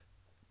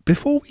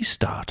Before we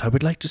start, I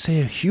would like to say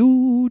a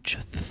huge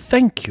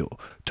thank you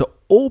to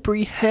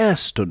Aubrey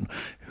Hairston,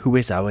 who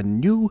is our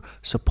new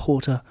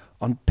supporter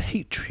on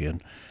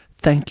Patreon.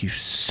 Thank you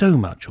so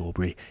much,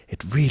 Aubrey.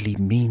 It really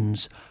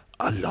means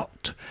a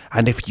lot.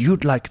 And if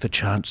you'd like the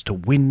chance to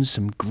win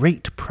some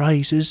great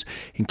prizes,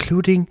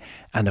 including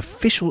an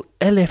official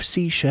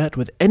LFC shirt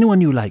with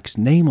anyone you like's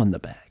name on the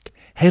back,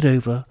 head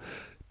over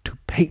to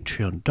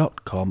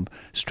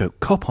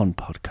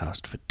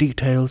patreon.com/coponpodcast for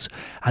details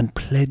and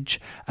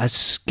pledge as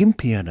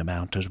skimpy an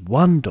amount as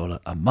 $1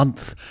 a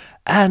month,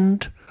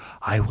 and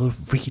I will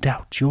read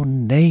out your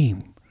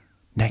name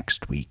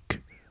next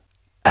week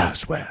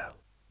as well.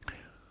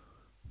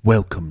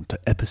 Welcome to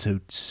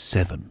episode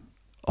 7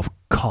 of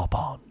Cop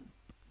On.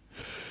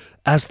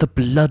 As the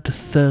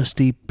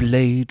bloodthirsty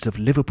blades of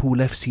Liverpool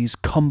FC's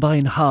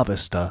combine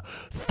harvester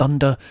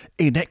thunder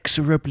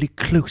inexorably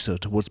closer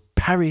towards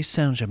Paris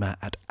Saint-Germain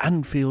at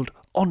Anfield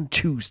on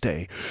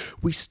Tuesday,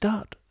 we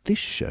start this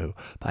show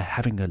by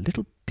having a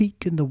little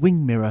peek in the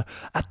wing mirror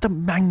at the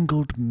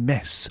mangled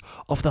mess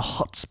of the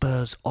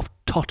Hotspurs of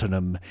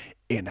Tottenham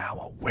in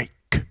our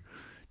wake.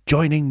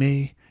 Joining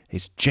me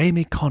is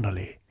Jamie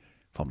Connolly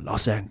from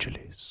Los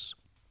Angeles.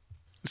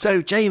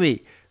 So,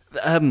 Jamie,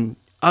 I'm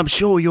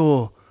sure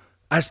you're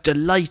as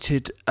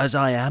delighted as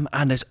I am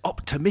and as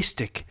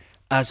optimistic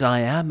as I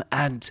am,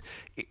 and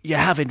you're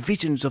having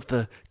visions of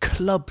the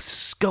club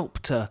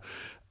sculptor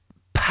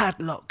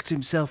padlocked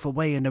himself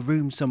away in a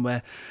room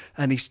somewhere,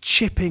 and he's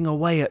chipping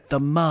away at the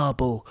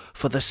marble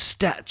for the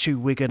statue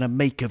we're going to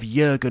make of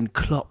Jurgen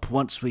Klopp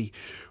once we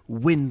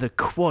win the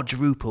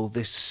quadruple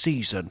this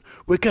season.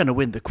 We're going to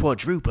win the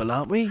quadruple,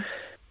 aren't we?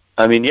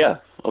 I mean, yeah,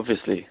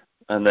 obviously.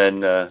 And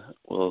then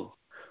we'll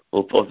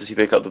obviously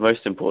pick up the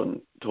most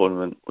important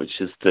tournament, which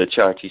is the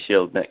Charity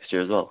Shield next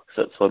year as well,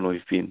 because that's one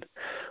we've been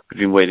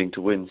waiting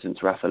to win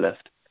since Rafa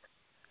left.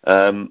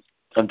 I'm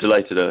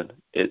delighted, Owen.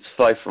 It's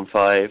 5 from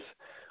 5.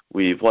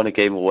 We've won a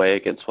game away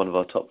against one of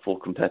our top 4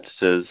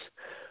 competitors.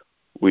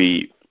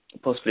 We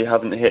possibly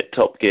haven't hit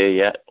top gear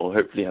yet, or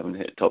hopefully haven't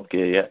hit top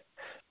gear yet,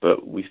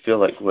 but we feel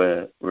like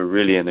we're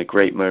really in a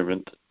great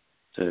moment,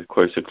 to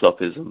quote a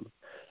Kloppism.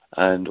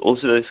 And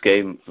also this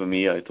game, for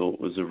me, I thought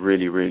was a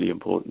really, really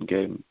important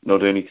game.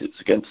 Not only because it's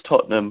against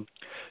Tottenham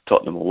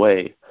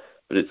away,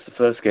 but it's the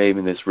first game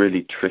in this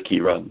really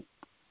tricky run.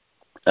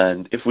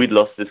 And if we'd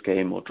lost this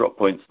game or dropped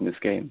points in this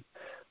game,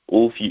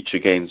 all future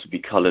games would be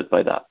coloured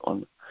by that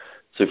one.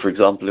 So, for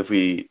example, if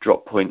we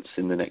drop points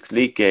in the next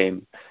league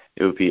game,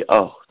 it would be,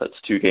 that's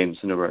 2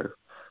 games in a row.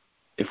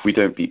 If we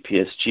don't beat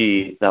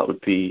PSG, that would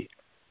be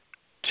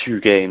 2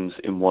 games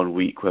in 1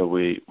 week where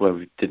we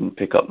didn't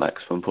pick up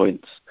maximum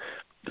points.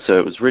 So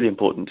it was really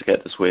important to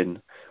get this win.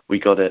 We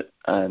got it,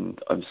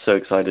 and I'm so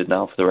excited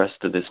now for the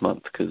rest of this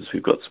month because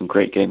we've got some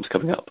great games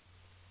coming up.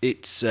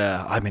 It's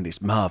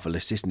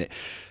marvellous, isn't it?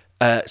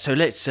 So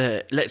let's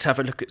have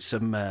a look at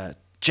some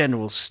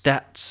general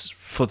stats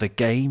for the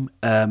game.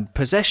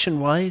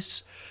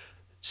 Possession-wise,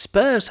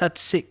 Spurs had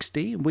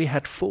 60, and we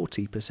had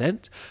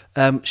 40%.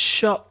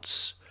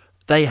 Shots,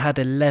 they had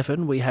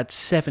 11, we had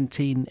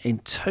 17 in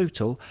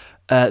total.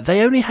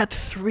 They only had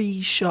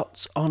 3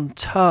 shots on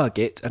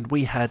target, and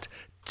we had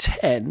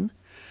 10.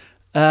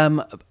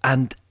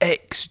 And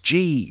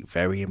XG,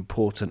 very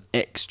important,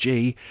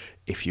 XG,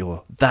 if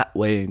you're that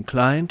way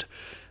inclined.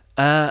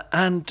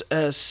 And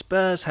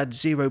Spurs had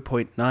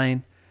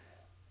 0.9,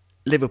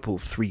 Liverpool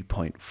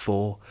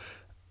 3.4.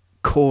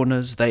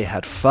 Corners, they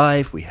had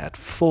 5, we had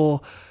 4.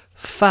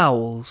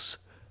 Fouls,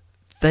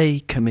 they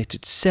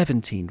committed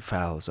 17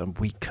 fouls and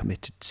we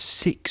committed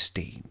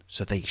 16,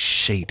 so they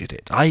shaded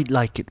it. I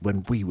like it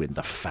when we win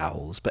the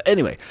fouls. But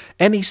anyway,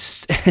 any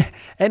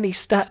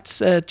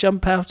stats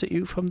jump out at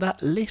you from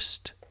that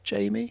list,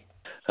 Jamie?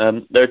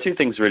 There are 2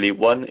 things really.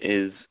 One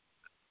is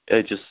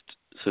just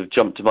sort of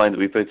jumped to mind that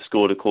we both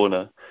scored a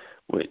corner,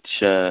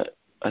 which I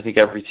think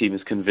every team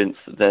is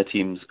convinced that their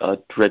teams are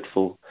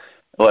dreadful,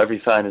 or every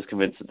fan is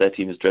convinced that their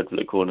team is dreadful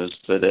at corners,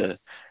 but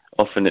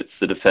often it's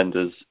the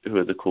defenders who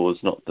are the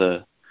cause, not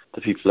the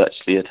people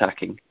actually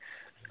attacking.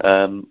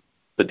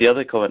 But the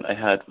other comment I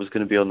had was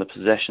going to be on the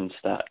possession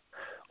stat,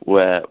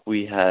 where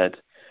we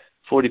had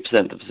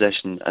 40% of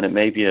possession, and it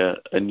may be a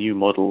new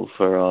model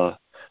for our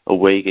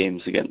away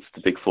games against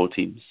the big 4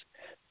 teams.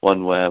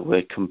 One where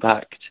we're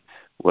compact,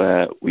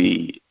 where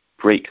we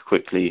break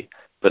quickly,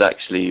 but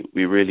actually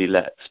we really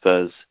let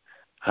Spurs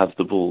have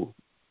the ball.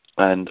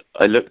 And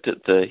I looked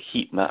at the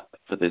heat map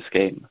for this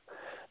game,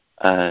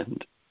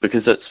 and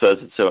because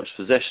Spurs had so much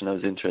possession, I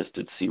was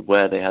interested to see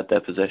where they had their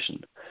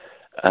possession.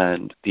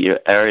 And the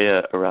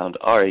area around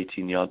our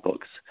 18-yard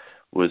box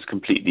was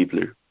completely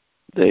blue.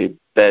 They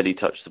barely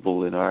touched the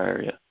ball in our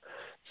area.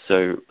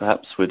 So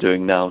perhaps we're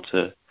doing now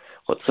to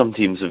what some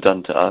teams have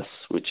done to us,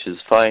 which is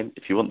fine.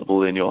 If you want the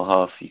ball in your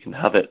half, you can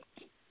have it.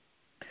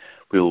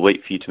 We will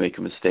wait for you to make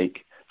a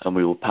mistake, and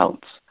we will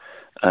pounce.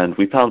 And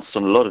we pounced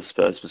on a lot of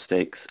Spurs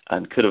mistakes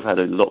and could have had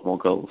a lot more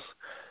goals.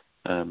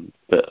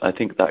 But I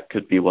think that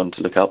could be one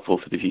to look out for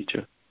the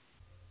future.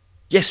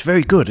 Yes,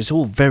 very good. It's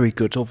all very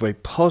good. It's all very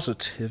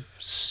positive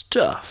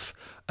stuff.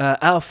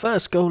 Our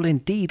first goal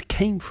indeed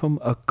came from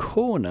a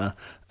corner.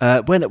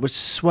 When it was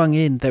swung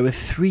in, there were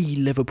 3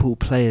 Liverpool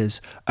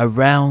players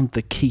around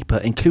the keeper,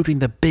 including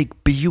the big,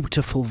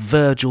 beautiful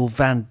Virgil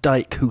van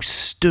Dijk, who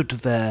stood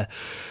there,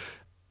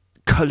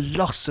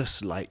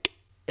 colossus-like,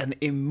 an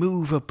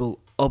immovable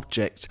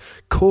object,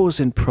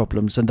 causing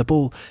problems, and the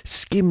ball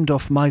skimmed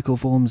off Michael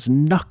Vaughan's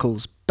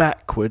knuckles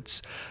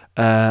backwards.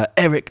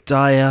 Eric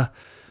Dyer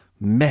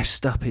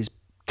messed up his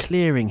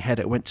clearing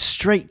header. It went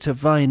straight to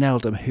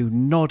Wijnaldum, who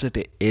nodded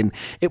it in.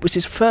 It was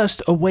his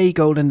first away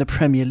goal in the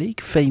Premier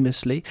League,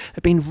 famously. There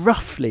have been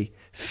roughly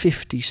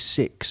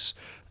 56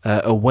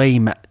 away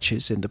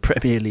matches in the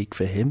Premier League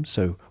for him,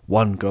 so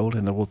 1 goal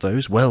in all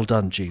those. Well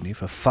done, Genie,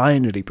 for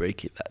finally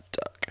breaking that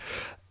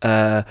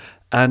duck.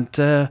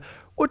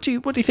 What do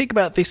you think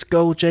about this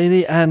goal,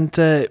 Jamie?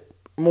 And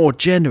more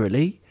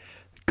generally,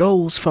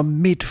 goals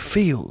from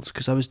midfield,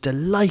 because I was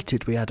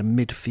delighted we had a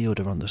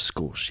midfielder on the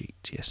score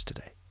sheet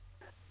yesterday.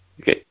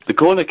 Okay, the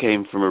corner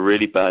came from a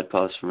really bad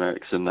pass from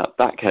Eriksen, that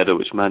back header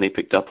which Mane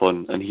picked up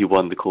on, and he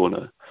won the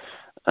corner.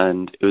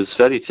 And it was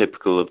fairly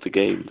typical of the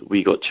game.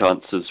 We got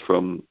chances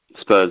from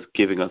Spurs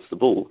giving us the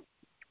ball.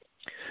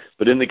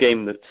 But in the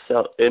game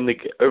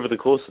over the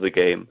course of the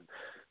game,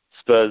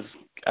 Spurs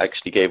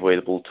actually gave away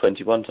the ball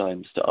 21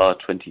 times to our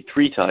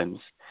 23 times.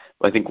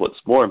 But I think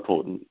what's more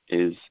important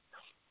is,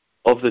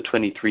 of the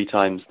 23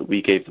 times that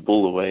we gave the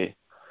ball away,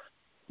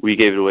 we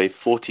gave it away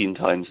 14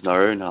 times in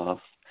our own half.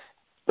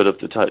 But of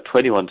the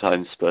 21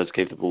 times Spurs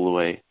gave the ball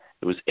away,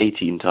 it was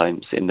 18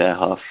 times in their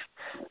half,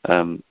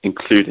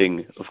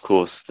 including, of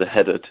course, the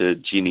header to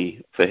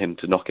Gini for him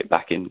to knock it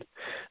back in,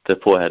 the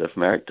poor header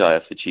from Eric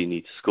Dyer for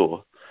Gini to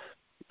score.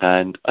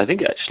 And I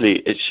think actually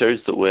it shows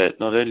that we're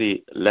not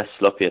only less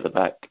sloppy at the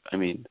back. I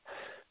mean,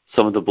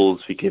 some of the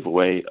balls we give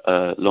away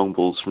are long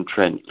balls from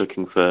Trent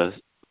looking for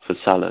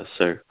Salah,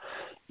 so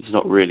it's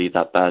not really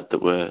that bad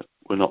that we're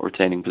not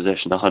retaining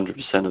possession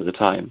 100% of the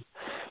time.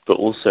 But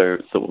also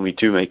that when we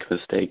do make a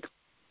mistake,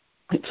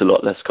 it's a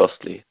lot less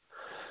costly.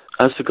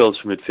 As for goals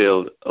from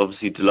midfield,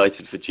 obviously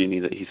delighted for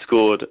Gini that he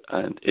scored,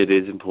 and it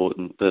is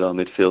important that our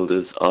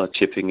midfielders are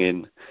chipping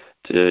in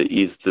to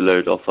ease the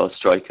load off our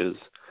strikers.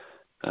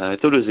 I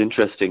thought it was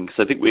interesting because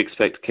I think we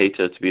expect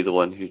Keita to be the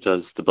one who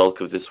does the bulk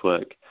of this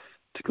work,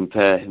 to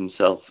compare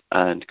himself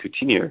and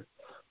Coutinho,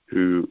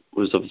 who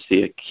was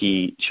obviously a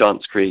key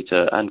chance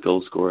creator and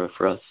goal scorer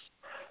for us.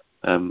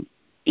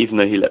 Even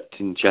though he left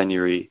in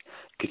January,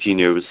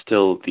 Coutinho was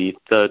still the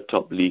 3rd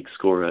top league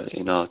scorer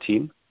in our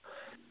team.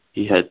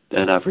 He had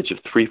an average of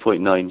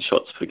 3.9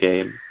 shots per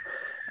game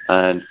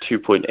and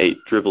 2.8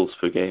 dribbles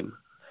per game.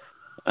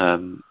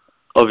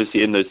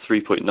 Obviously, in those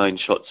 3.9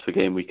 shots per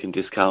game, we can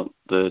discount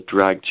the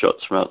dragged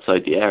shots from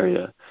outside the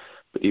area,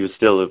 but he was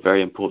still a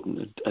very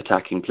important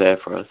attacking player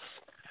for us.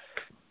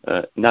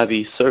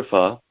 Naby so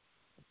far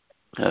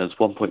has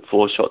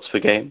 1.4 shots per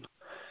game.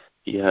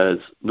 He has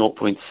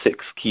 0.6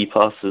 key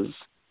passes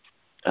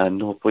and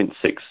 0.6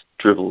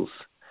 dribbles.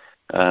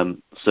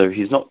 So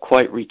he's not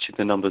quite reaching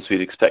the numbers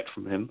we'd expect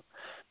from him,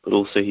 but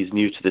also he's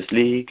new to this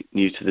league,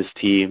 new to this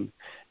team,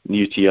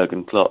 new to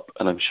Jurgen Klopp,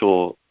 and I'm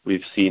sure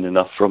we've seen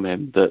enough from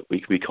him that we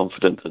can be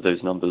confident that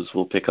those numbers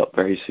will pick up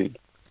very soon.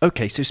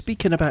 Okay, so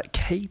speaking about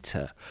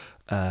Keita,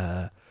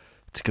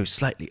 to go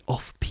slightly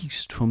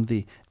off-piste from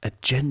the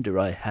agenda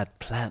I had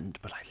planned,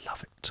 but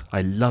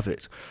I love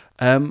it.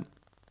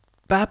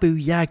 Babu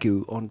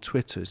Yagu on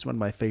Twitter is one of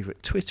my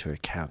favourite Twitter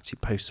accounts. He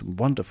posts some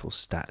wonderful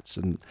stats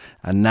and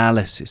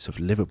analysis of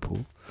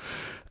Liverpool.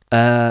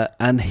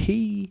 And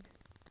he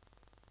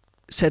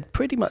said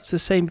pretty much the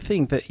same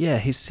thing, that,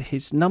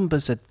 his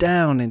numbers are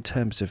down in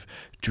terms of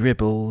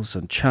dribbles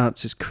and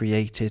chances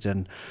created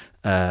and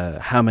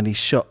how many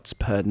shots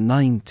per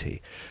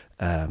 90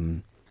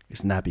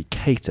 is Naby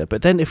Keita.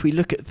 But then if we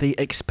look at the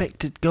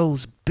expected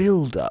goals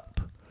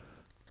build-up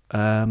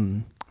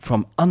from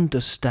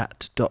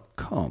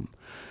understat.com,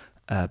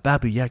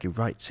 Babu Yagu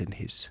writes in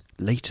his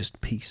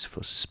latest piece for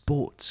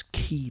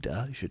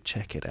Sportskida, you should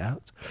check it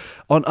out,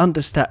 on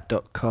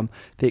understat.com,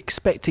 the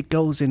expected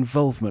goals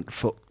involvement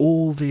for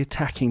all the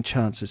attacking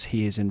chances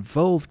he is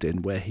involved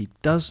in where he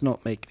does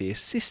not make the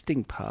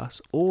assisting pass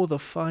or the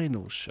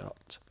final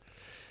shot.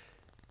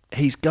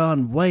 He's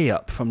gone way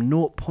up from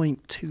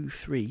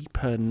 0.23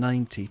 per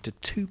 90 to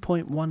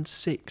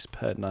 2.16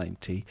 per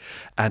 90,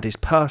 and his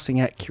passing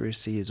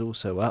accuracy is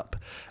also up,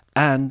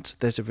 and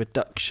there's a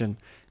reduction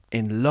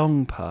in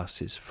long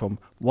passes from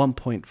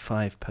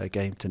 1.5 per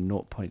game to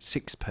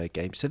 0.6 per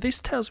game. So this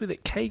tells me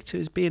that Keita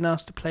is being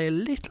asked to play a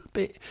little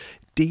bit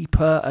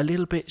deeper, a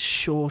little bit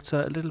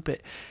shorter, a little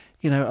bit,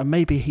 and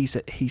maybe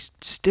he's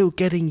still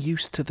getting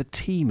used to the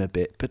team a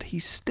bit, but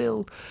he's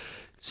still,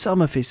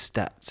 some of his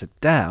stats are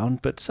down,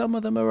 but some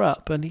of them are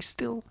up, and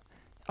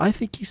I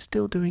think he's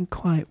still doing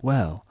quite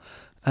well.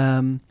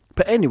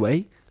 But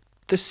anyway,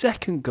 the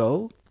second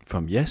goal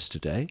from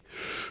yesterday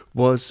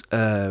was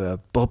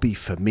Bobby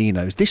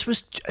Firmino's. This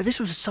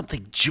was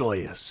something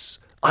joyous.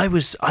 I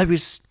was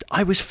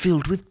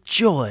filled with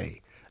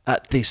joy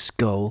at this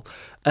goal.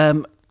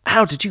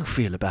 How did you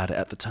feel about it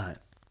at the time?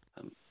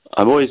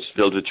 I'm always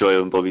filled with joy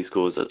when Bobby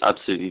scores. I'm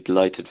absolutely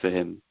delighted for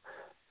him.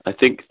 I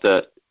think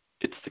that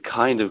it's the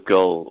kind of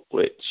goal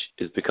which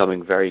is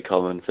becoming very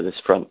common for this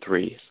front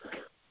three,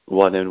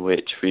 one in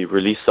which we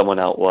release someone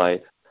out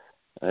wide.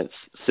 It's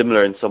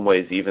similar in some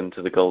ways even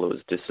to the goal that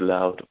was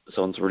disallowed.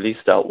 Someone's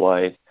released out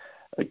wide,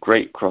 a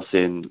great cross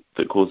in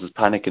that causes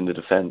panic in the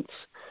defence,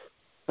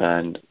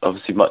 and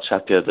obviously much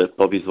happier that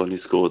Bobby's the one who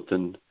scored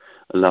than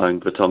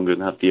allowing Vertonghen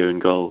to have the own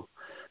goal.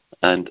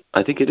 And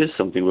I think it is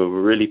something where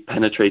we're really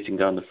penetrating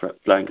down the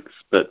flanks,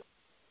 but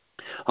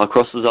our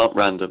crosses aren't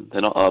random.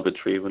 They're not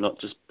arbitrary. We're not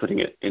just putting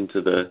it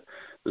into the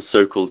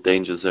so-called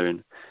danger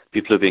zone.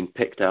 People are being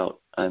picked out,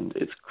 and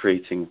it's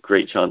creating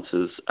great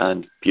chances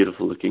and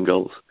beautiful-looking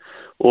goals.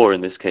 Or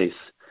in this case,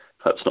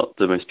 perhaps not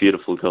the most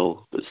beautiful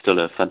goal, but still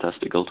a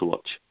fantastic goal to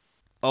watch.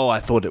 Oh, I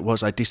thought it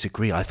was. I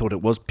disagree. I thought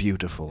it was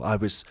beautiful. I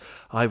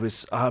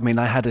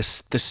had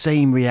the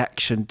same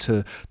reaction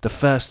to the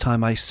first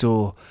time I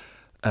saw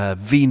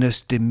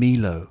Venus de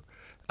Milo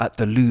at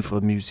the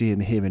Louvre Museum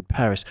here in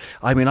Paris.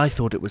 I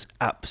thought it was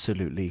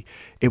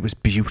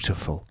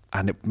beautiful,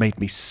 and it made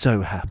me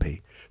so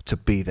happy to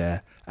be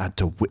there and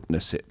to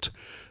witness it.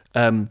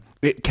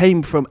 It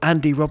came from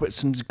Andy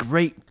Robertson's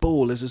great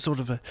ball as a sort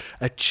of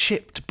a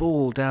chipped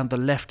ball down the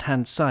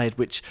left-hand side,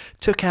 which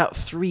took out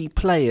 3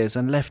 players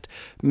and left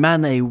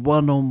Mane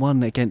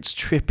one-on-one against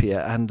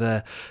Trippier.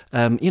 And,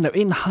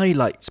 in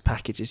highlights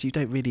packages, you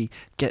don't really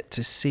get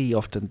to see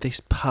often this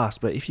pass,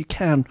 but if you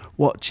can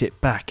watch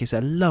it back, it's a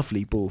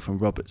lovely ball from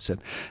Robertson.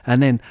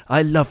 And then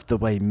I loved the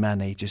way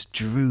Mane just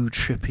drew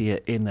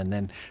Trippier in and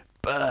then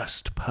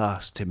burst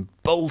past him,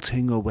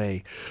 bolting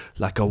away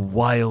like a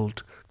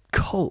wild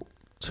colt.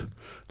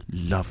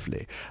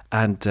 Lovely.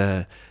 And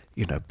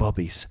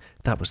Bobby's,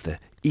 that was the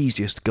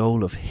easiest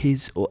goal of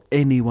his or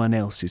anyone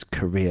else's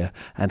career,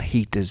 and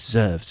he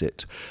deserves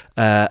it.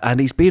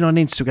 And he's been on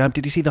Instagram.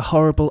 Did you see the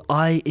horrible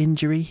eye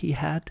injury he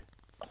had?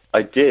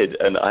 I did,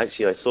 and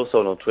actually I saw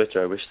someone on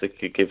Twitter. I wish they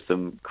could give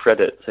them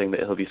credit, saying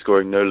that he'll be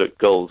scoring no-look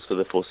goals for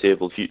the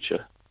foreseeable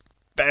future.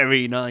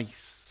 Very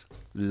nice.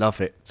 Love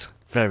it.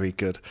 Very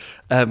good.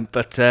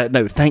 But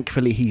no,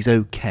 thankfully he's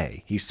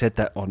okay. He said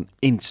that on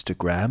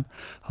Instagram.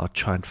 I'll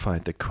try and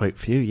find the quote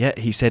for you. Yeah,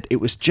 he said,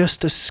 "It was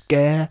just a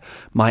scare.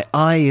 My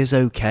eye is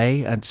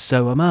okay, and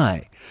so am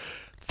I.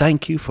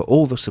 Thank you for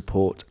all the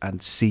support,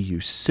 and see you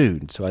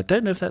soon." So I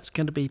don't know if that's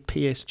going to be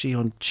PSG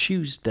on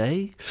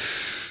Tuesday.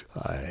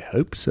 I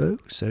hope so.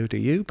 So do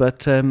you.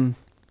 But,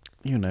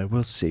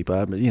 we'll see.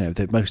 But,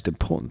 the most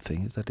important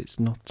thing is that it's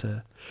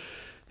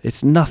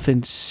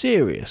nothing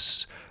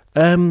serious.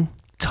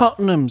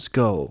 Tottenham's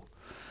goal.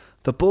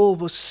 The ball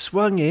was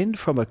swung in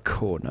from a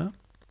corner.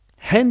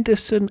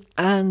 Henderson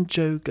and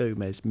Joe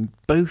Gomez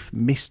both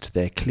missed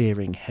their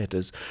clearing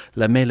headers.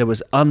 Lamela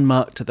was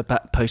unmarked at the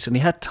back post, and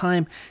he had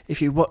time,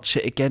 if you watch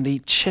it again, he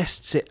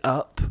chests it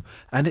up,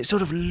 and it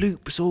sort of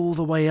loops all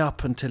the way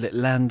up until it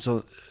lands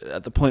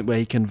at the point where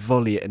he can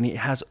volley it, and he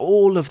has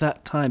all of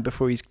that time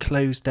before he's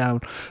closed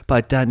down by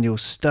Daniel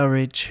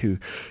Sturridge, who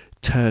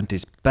turned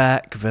his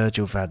back.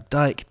 Virgil van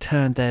Dijk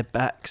turned their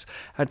backs,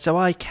 and so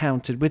I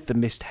counted with the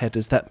missed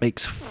headers. That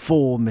makes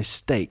 4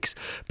 mistakes.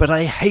 But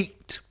I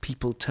hate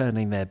people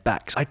turning their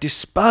backs. I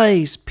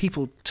despise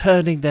people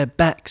turning their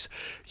backs.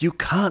 You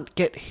can't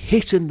get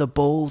hit in the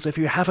balls if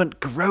you haven't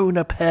grown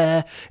a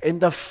pair in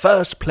the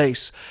first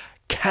place.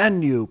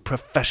 Can you,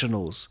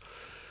 professionals?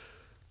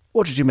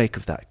 What did you make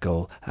of that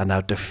goal and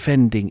our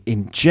defending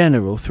in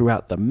general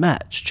throughout the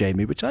match,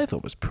 Jamie, which I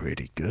thought was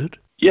pretty good?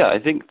 Yeah, I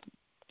think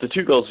the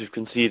 2 goals we've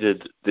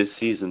conceded this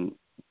season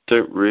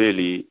don't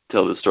really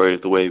tell the story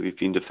of the way we've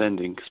been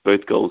defending, because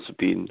both goals have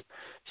been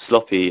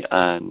sloppy,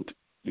 and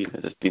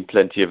there's been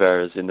plenty of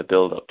errors in the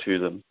build-up to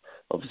them.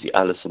 Obviously,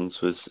 Alisson's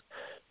was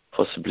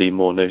possibly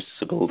more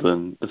noticeable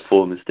than the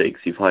 4 mistakes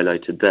you've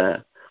highlighted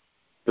there.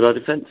 But our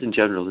defence in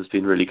general has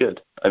been really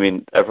good.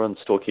 Everyone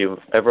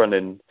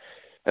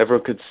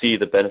could see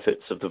the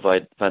benefits of the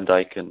Van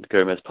Dijk and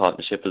Gomez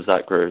partnership as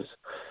that grows.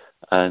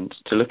 And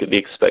to look at the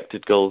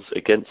expected goals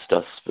against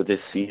us for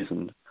this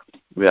season,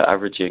 we are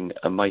averaging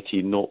a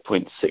mighty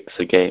 0.6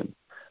 a game,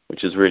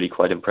 which is really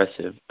quite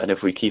impressive. And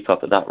if we keep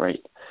up at that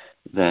rate,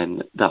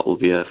 then that will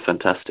be a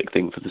fantastic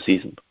thing for the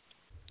season.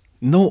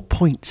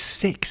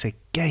 0.6 a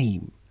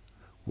game.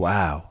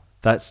 Wow.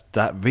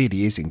 That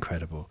really is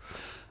incredible.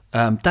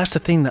 That's the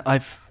thing that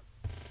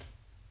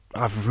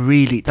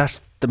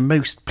that's the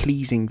most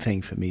pleasing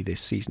thing for me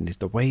this season, is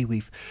the way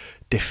we've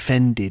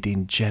defended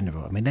in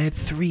general. They had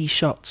 3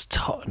 shots,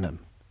 Tottenham.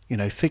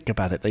 Think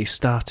about it. They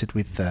started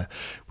with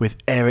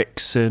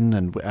Eriksen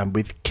and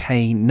with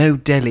Kane. No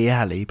Dele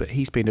Alli, but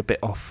he's been a bit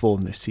off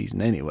form this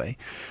season anyway.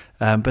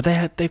 But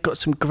they've got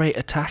some great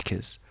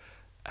attackers,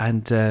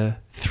 and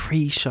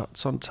 3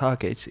 shots on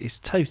target. It's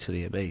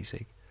totally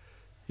amazing.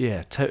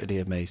 Yeah, totally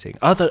amazing.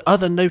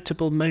 Other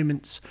notable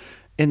moments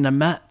in the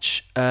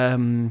match.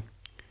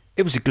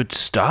 It was a good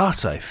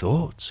start, I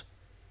thought.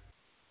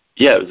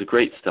 Yeah, it was a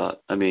great start.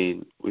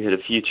 We had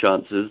a few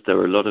chances. There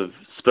were a lot of...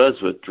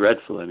 Spurs were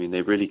dreadful.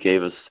 They really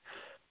gave us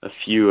a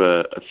few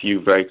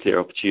very clear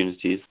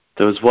opportunities.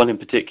 There was one in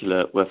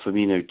particular where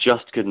Firmino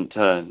just couldn't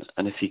turn,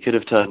 and if he could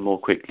have turned more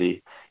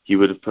quickly, he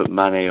would have put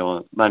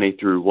Mane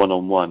through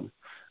one-on-one,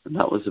 and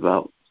that was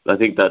about. I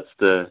think that's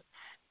the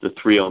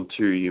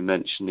 3-on-2 you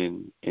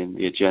mentioned in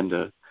the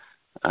agenda,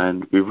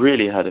 and we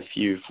really had a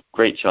few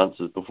great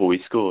chances before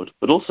we scored.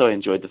 But also I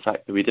enjoyed the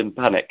fact that we didn't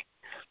panic.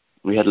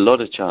 We had a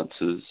lot of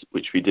chances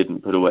which we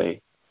didn't put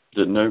away.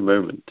 But at no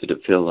moment did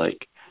it feel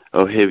like,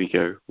 oh, here we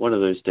go, one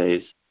of those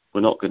days, we're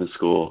not going to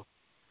score.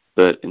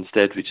 But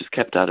instead we just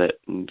kept at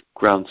it and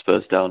ground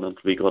Spurs down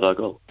until we got our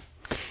goal.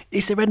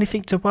 Is there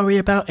anything to worry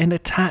about in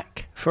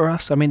attack for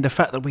us? I mean, the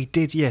fact that we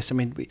did, yes. I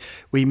mean,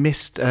 we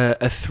missed a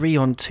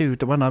 3-on-2.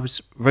 The one I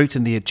wrote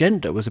in the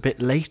agenda was a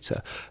bit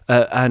later,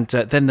 and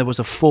then there was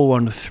a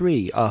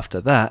 4-on-3 after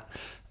that.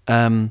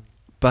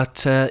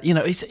 But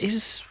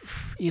is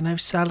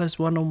Salah's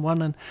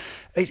 1-on-1, and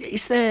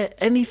is there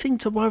anything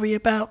to worry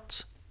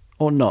about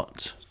or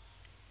not?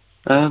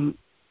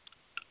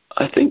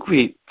 I think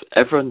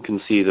everyone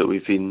can see that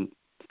we've been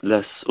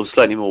less or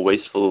slightly more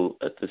wasteful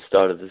at the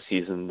start of the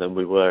season than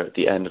we were at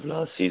the end of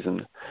last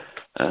season.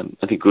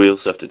 I think we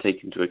also have to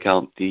take into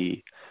account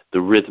the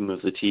rhythm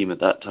of the team at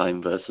that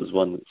time versus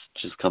one that's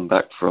just come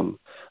back from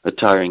a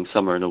tiring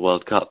summer in a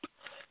World Cup.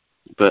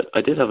 But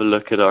I did have a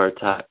look at our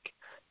attack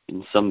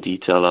in some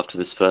detail after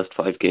this first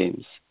 5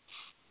 games.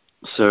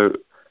 So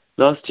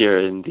last year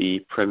in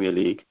the Premier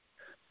League,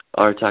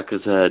 our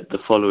attackers had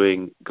the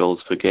following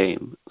goals per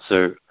game.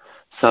 So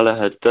Salah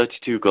had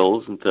 32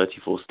 goals in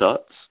 34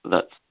 starts.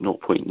 That's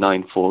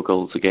 0.94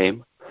 goals a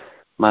game.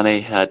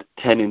 Mane had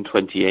 10 in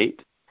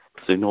 28,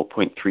 so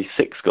 0.36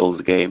 goals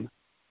a game.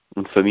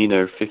 And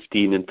Firmino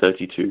 15 in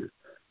 32,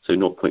 so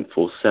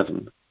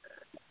 0.47.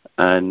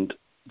 And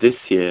this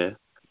year,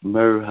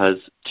 Mo has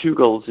 2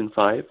 goals in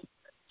 5,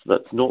 so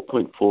that's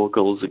 0.4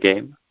 goals a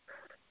game.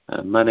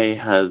 Mane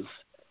has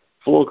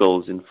 4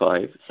 goals in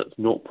 5, so that's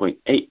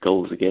 0.8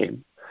 goals a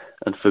game.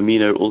 And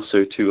Firmino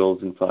also 2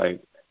 goals in 5,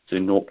 so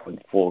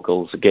 0.4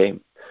 goals a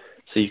game.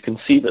 So you can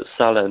see that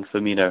Salah and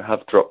Firmino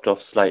have dropped off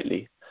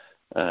slightly.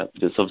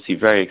 It's obviously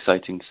very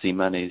exciting to see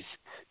Mane's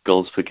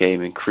goals per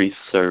game increase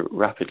so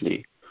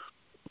rapidly.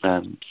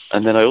 And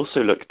then I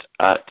also looked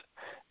at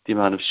the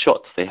amount of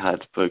shots they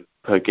had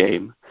per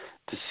game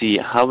to see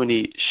how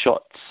many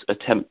shots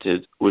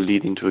attempted were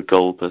leading to a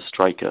goal per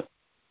striker.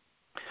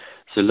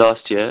 So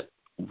last year,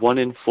 1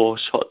 in 4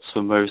 shots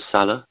for Mo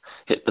Salah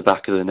hit the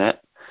back of the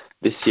net.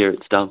 This year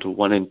it's down to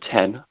 1 in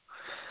 10.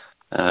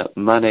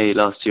 Mane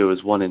last year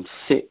was 1 in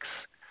 6.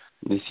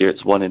 And this year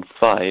it's 1 in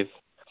 5.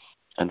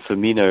 And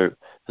Firmino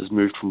has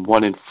moved from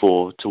 1 in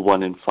 4 to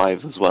 1 in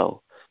 5 as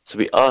well. So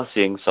we are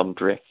seeing some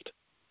drift.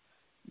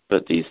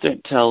 But these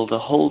don't tell the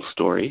whole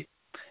story,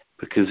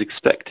 because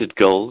expected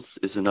goals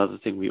is another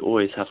thing we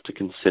always have to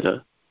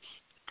consider.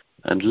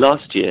 And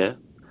last year,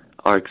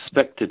 our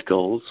expected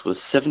goals were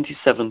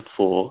 77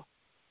 for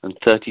and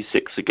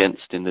 36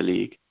 against in the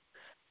league.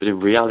 But in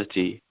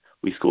reality,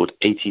 we scored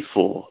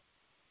 84,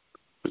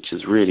 which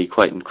is really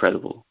quite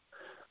incredible.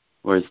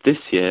 Whereas this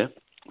year,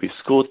 we've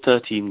scored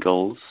 13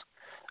 goals,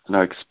 and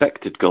our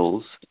expected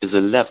goals is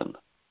 11.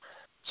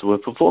 So we're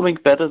performing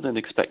better than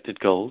expected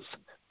goals,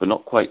 but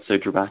not quite so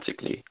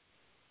dramatically.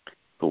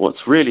 But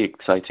what's really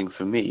exciting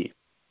for me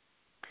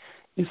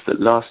is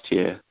that last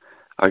year,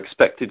 our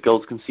expected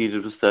goals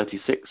conceded was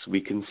 36.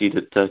 We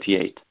conceded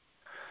 38.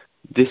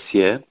 This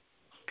year,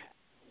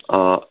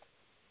 our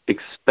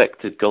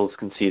expected goals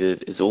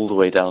conceded is all the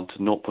way down to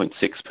 0.6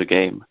 per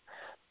game.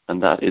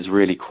 And that is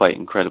really quite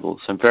incredible.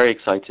 So I'm very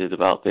excited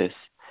about this.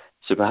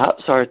 So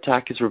perhaps our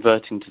attack is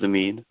reverting to the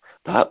mean.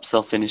 Perhaps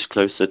they'll finish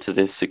closer to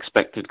this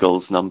expected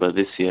goals number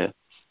this year.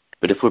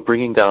 But if we're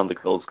bringing down the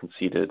goals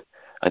conceded,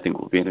 I think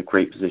we'll be in a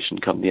great position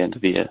come the end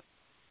of the year.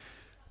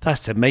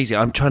 That's amazing.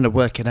 I'm trying to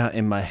work it out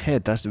in my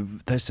head.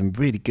 There's some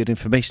really good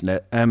information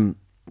there.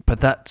 But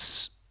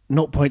that's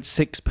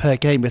 0.6 per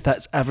game. If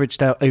that's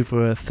averaged out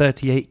over a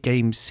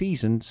 38-game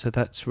season, so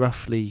that's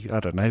roughly,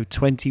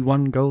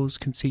 21 goals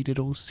conceded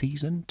all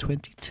season,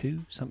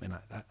 22, something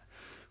like that.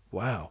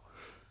 Wow.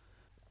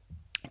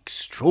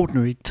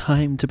 Extraordinary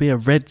time to be a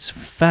Reds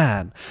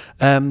fan.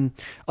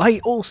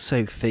 I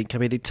also think,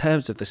 in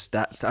terms of the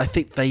stats, I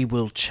think they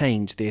will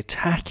change. The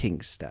attacking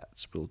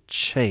stats will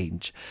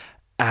change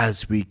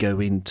as we go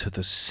into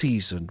the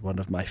season. One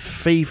of my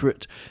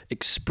favourite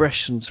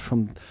expressions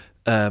from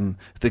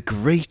the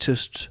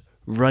greatest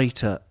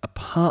writer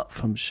apart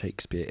from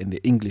Shakespeare in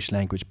the English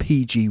language,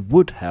 P.G.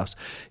 Wodehouse,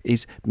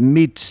 is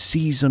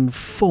mid-season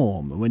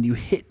form. When you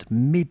hit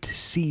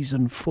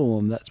mid-season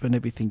form, that's when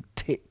everything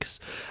ticks,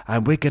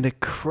 and we're going to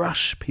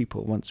crush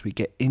people once we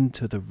get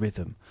into the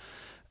rhythm.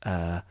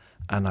 And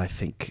I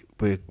think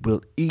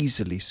we'll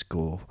easily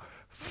score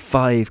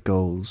 5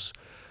 goals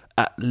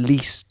at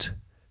least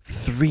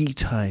 3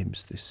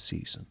 times this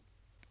season.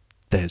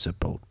 There's a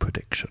bold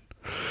prediction.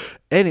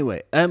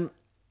 Anyway,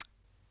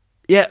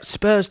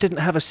 Spurs didn't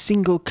have a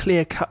single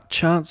clear-cut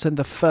chance in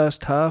the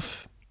first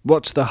half.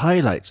 Watch the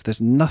highlights.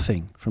 There's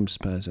nothing from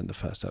Spurs in the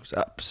first half. It's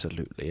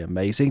absolutely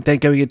amazing. Then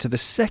going into the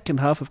second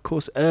half, of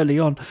course, early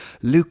on,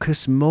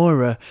 Lucas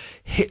Moura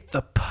hit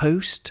the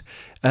post.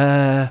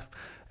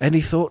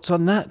 Any thoughts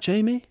on that,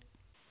 Jamie?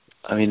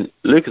 I mean,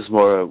 Lucas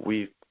Moura,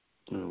 we've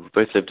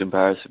both lived in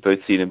Paris. We've both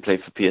seen him play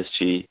for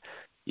PSG.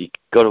 He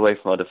got away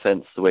from our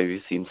defence the way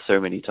we've seen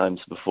so many times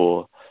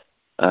before,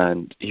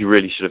 and he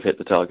really should have hit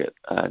the target.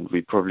 And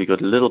we probably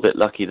got a little bit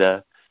lucky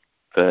there,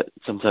 but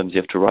sometimes you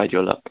have to ride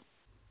your luck.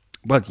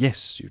 Well,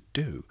 yes, you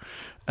do.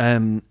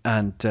 And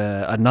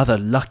another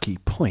lucky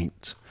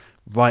point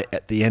right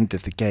at the end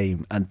of the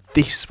game, and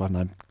this one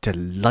I'm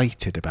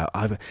delighted about.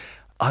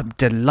 I'm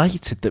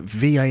delighted that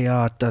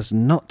VAR does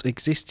not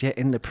exist yet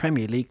in the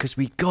Premier League because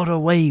we got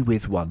away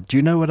with one. Do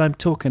you know what I'm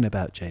talking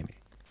about, Jamie?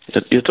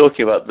 You're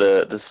talking about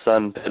the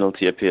Son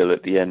penalty appeal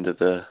at the end of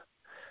the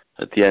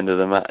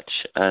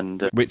match,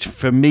 and which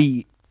for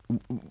me,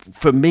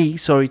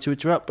 sorry to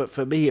interrupt, but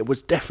for me it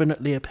was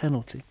definitely a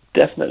penalty.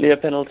 Definitely a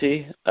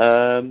penalty.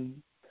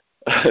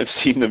 I've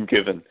seen them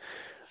given.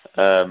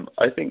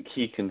 I think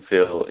he can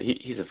feel.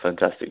 He's a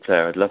fantastic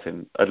player. I'd love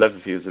him. I'd love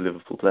if he was a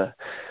Liverpool player,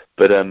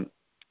 but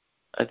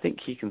I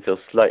think he can feel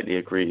slightly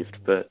aggrieved.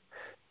 But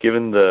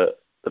given the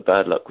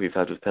bad luck we've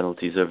had with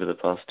penalties over the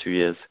past 2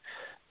 years,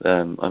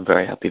 I'm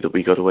very happy that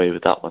we got away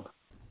with that one.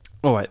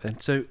 All right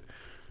then. So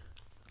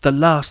the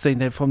last thing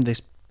then from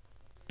this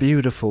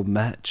beautiful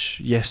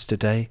match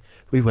yesterday,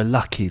 we were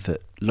lucky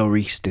that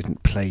Lloris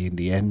didn't play in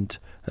the end,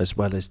 as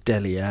well as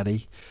Dele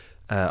Alli,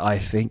 I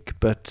think.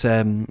 But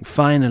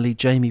finally,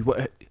 Jamie,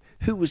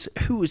 who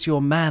was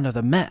your man of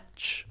the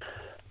match?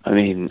 I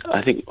mean,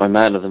 I think my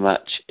man of the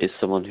match is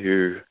someone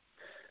who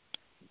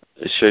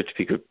has showed to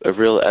be a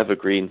real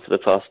evergreen for the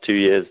past 2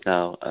 years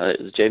now.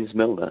 It was James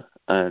Milner,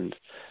 and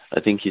I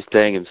think he's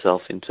playing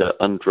himself into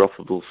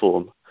undroppable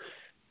form.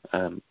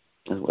 And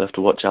we'll have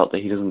to watch out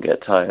that he doesn't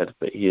get tired,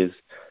 but he's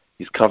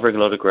covering a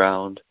lot of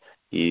ground.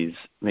 He's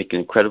making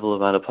an incredible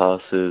amount of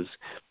passes.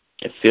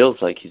 It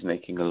feels like he's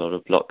making a lot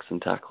of blocks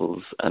and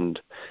tackles,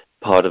 and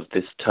part of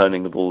this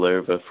turning the ball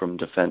over from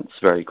defence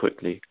very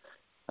quickly.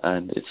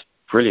 And it's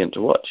brilliant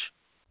to watch.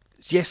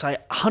 Yes, I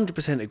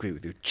 100% agree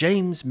with you.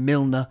 James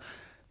Milner,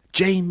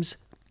 James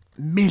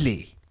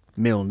Millie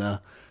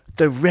Milner,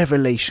 the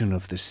revelation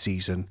of the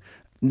season.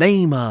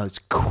 Neymar's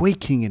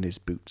quaking in his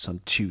boots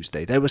on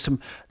Tuesday. There were some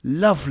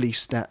lovely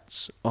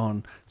stats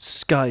on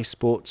Sky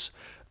Sports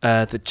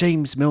that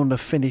James Milner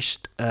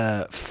finished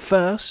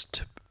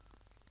first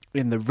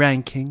in the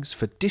rankings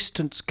for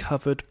distance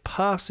covered,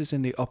 passes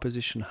in the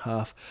opposition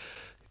half,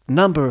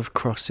 number of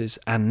crosses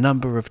and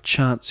number of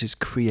chances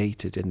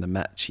created in the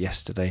match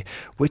yesterday,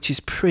 which is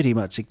pretty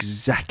much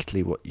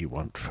exactly what you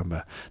want from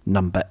a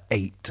number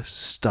 8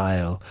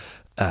 style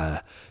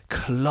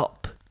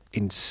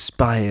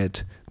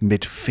Klopp-inspired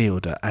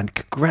midfielder. And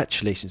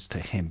congratulations to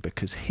him,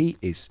 because he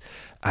is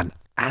an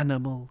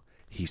animal,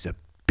 he's a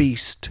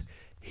beast,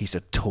 he's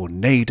a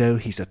tornado,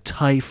 he's a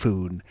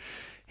typhoon,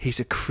 he's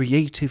a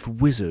creative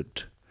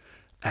wizard,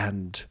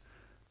 and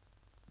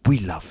we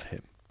love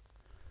him.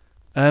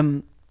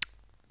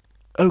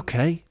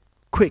 Okay,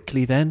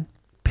 quickly then,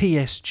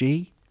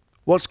 PSG,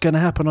 what's going to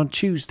happen on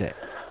Tuesday?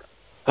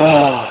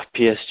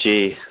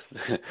 PSG.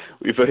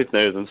 We both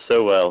know them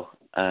so well,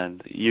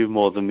 and you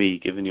more than me,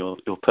 given your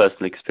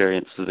personal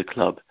experience with the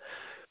club.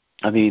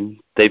 I mean,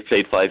 they've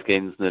played 5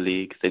 games in the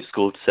league. They've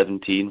scored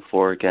 17,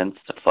 4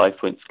 against, at 5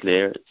 points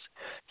clear. It's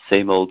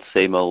same old,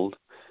 same old.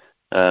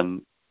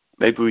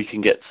 Maybe we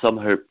can get some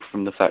hope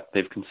from the fact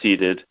they've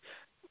conceded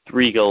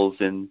 3 goals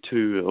in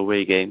 2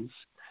 away games,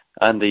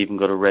 and they even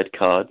got a red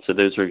card. So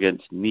those are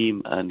against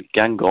Nîmes and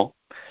Guingamp,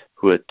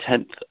 who are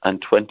 10th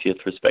and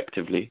 20th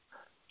respectively.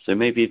 So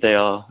maybe they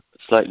are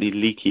slightly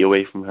leaky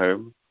away from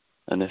home,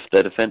 and if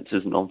their defence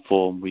isn't on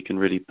form, we can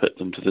really put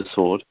them to the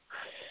sword.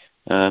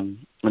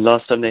 And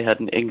last time they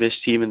had an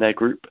English team in their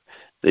group,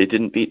 they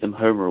didn't beat them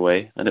home or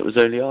away, and it was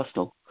only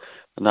Arsenal,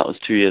 and that was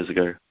 2 years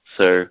ago.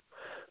 So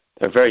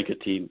they're a very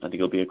good team. I think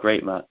it'll be a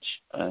great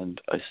match, and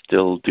I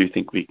still do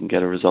think we can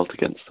get a result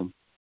against them.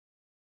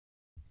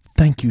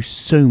 Thank you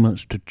so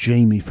much to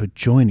Jamie for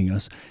joining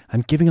us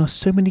and giving us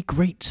so many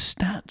great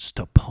stats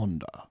to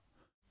ponder.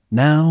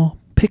 Now,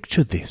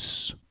 picture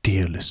this,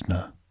 dear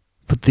listener,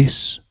 for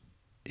this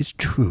is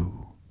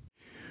true.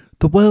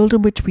 The world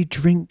in which we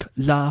drink,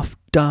 laugh,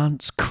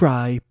 dance,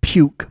 cry,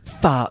 puke,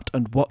 fart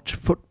and watch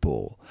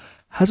football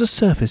has a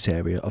surface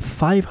area of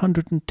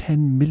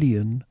 510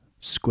 million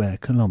square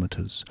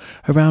kilometres.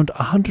 Around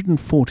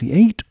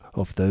 148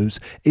 of those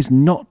is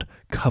not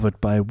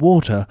covered by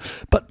water,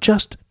 but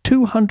just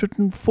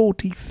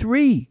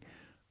 243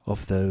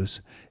 of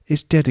those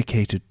is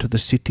dedicated to the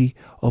city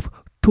of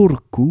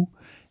Turku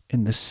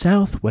in the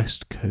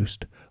southwest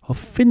coast of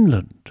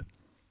Finland.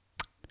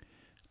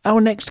 Our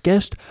next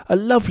guest, a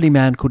lovely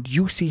man called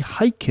Jussi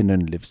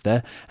Heikkinen, lives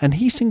there, and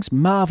he sings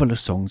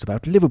marvellous songs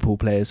about Liverpool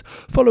players.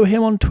 Follow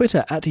him on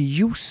Twitter at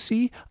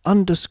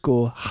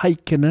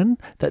Jussi_Heikkinen.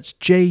 That's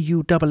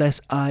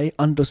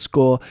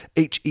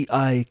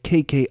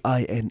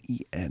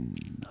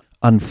JUSSI_HEIKKINEN.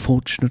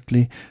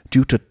 Unfortunately,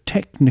 due to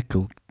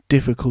technical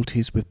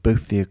difficulties with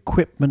both the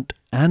equipment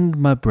and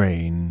my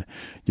brain,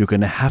 you're going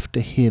to have to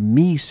hear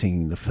me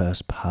singing the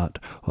first part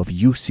of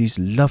Yusi's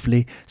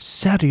lovely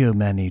Sadio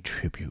Mane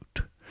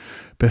tribute.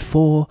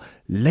 Before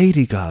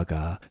Lady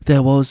Gaga,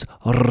 there was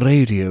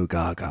Radio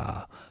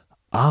Gaga.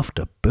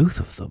 After both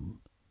of them,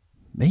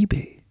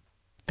 maybe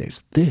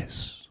there's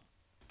this.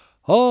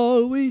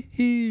 All we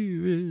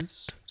hear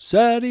is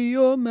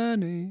Sadio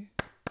Mane,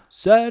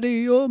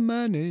 Sadio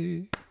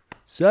Mane,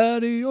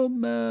 Sadio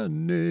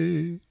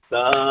Mane.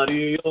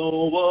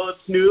 Sadio, what's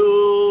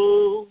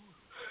new?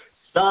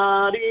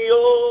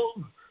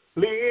 Sadio,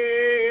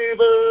 Liverpool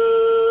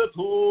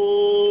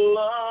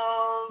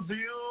loves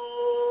you.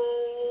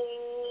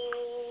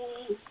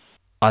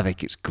 I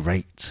think it's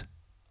great.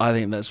 I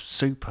think that's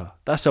super.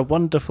 That's a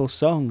wonderful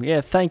song.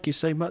 Yeah, thank you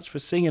so much for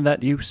singing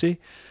that, Yusi.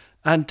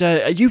 And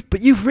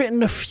you've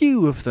written a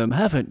few of them,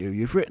 haven't you?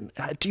 You've written.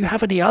 Do you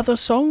have any other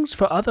songs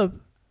for other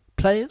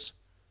players?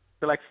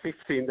 There are like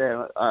 15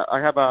 there. I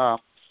have a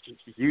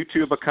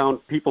YouTube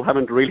account. People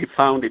haven't really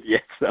found it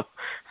yet, so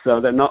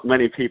there are not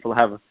many people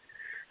have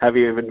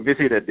even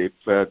visited it.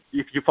 But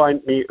if you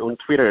find me on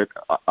Twitter,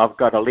 I've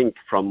got a link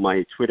from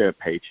my Twitter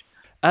page.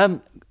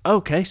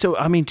 Okay. So,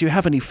 I mean, do you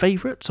have any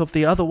favourites of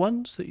the other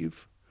ones that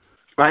you've?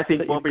 I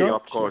think Bobby,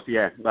 of course,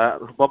 yeah.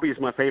 Bobby is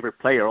my favorite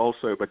player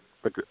also, but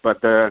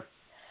the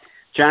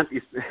chant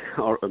is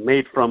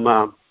made from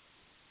my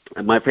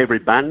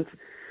favorite band,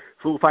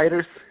 Foo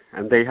Fighters,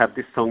 and they have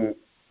this song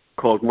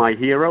called My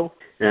Hero,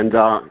 and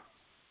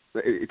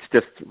it's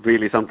just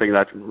really something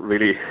that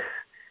really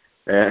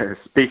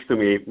speaks to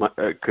me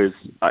because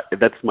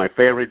that's my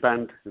favorite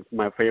band,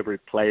 my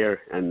favorite player,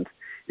 and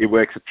it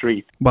works a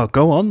treat. Well,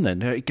 go on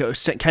then.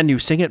 Can you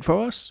sing it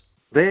for us?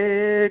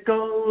 There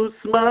goes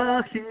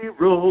my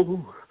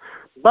hero,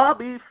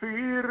 Bobby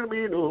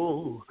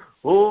Firmino.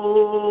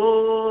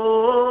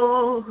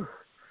 Oh,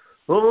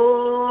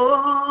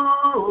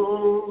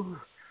 oh,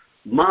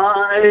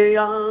 my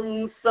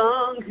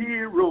unsung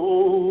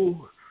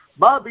hero,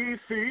 Bobby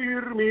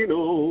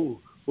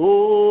Firmino.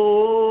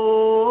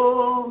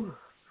 Oh,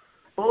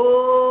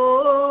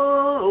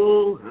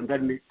 oh, and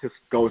then it just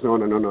goes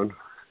on and on and on,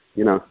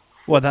 you know.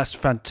 Well, that's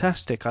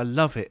fantastic. I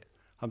love it.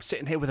 I'm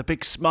sitting here with a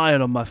big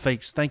smile on my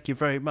face. Thank you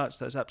very much.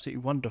 That's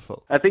absolutely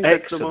wonderful. I think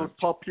that's the most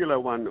popular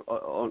one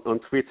on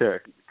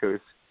Twitter because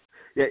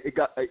it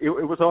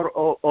was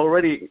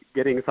already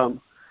getting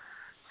some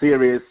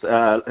serious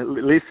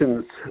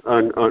listens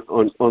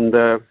on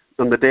the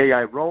day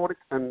I wrote it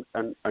and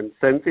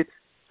sent it.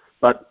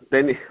 But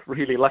then,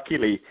 really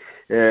luckily,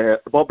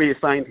 Bobby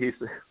signed his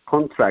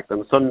contract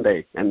on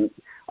Sunday, and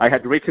I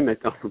had written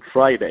it on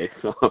Friday.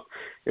 So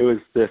it was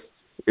just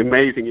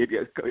amazing.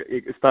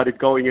 It started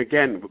going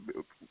again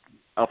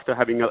after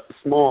having a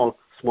small,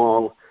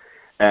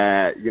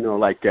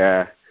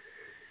 gap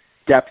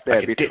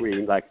there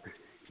between, like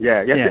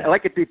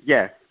it did,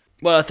 yeah.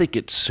 Well, I think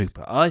it's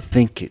super.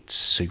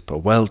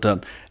 Well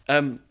done.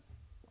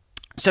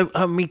 So,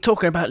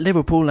 talking about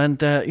Liverpool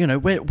and,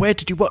 where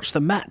did you watch the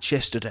match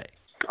yesterday?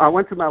 I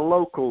went to my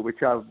local,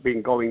 which I've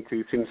been going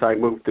to since I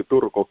moved to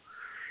Turku.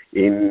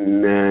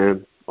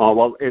 The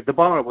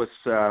bar was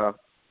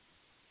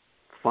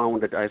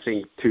founded, I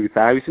think,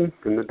 2000,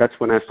 and that's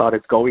when I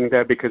started going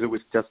there because it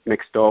was just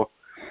next door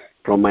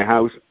from my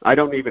house. I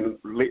don't even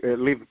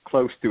live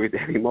close to it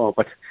anymore,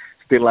 but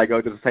still I go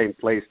to the same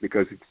place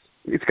because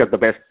it's got the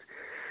best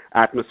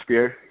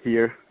atmosphere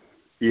here,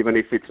 even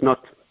if it's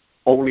not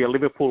only a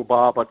Liverpool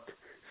bar, but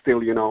still,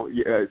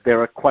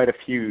 there are quite a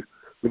few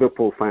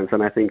Liverpool fans,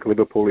 and I think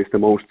Liverpool is the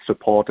most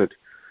supported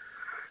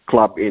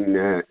club in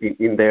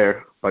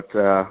there. But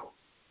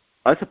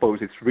I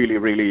suppose it's really,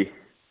 really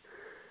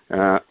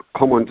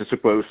common to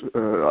support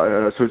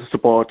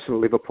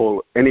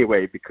Liverpool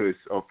anyway because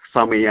of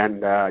Sami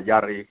and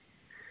Jari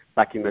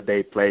back in the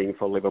day playing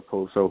for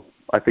Liverpool. So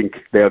I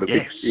think they're the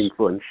big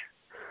influence.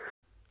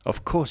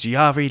 Of course,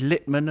 Jari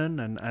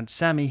Litmanen and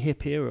Sami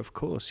Hyypiä, of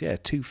course, yeah,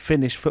 two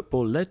Finnish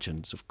football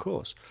legends, of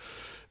course.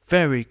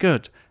 Very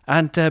good.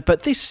 And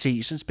but this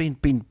season's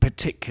been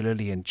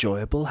particularly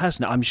enjoyable,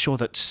 hasn't it? I'm sure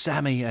that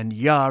Sami and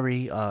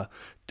Jari are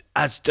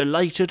as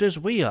delighted as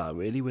we are,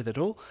 really, with it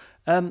all.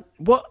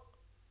 What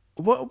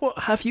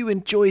have you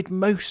enjoyed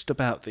most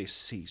about this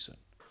season?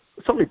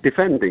 It's only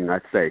defending,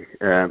 I'd say.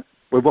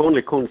 We've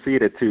only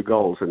conceded 2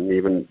 goals, and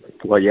even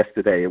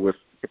yesterday it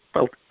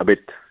felt a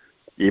bit.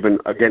 Even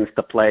against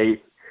the play,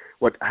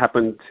 what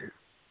happened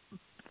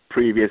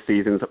previous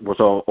seasons was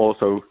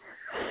also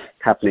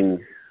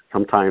happening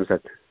sometimes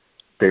that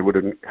they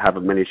wouldn't have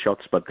many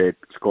shots, but they'd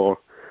score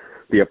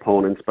the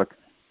opponents. But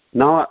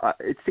now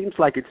it seems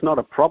like it's not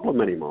a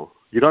problem anymore.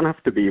 You don't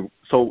have to be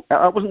so.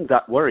 I wasn't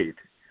that worried,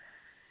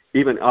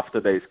 even after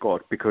they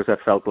scored, because I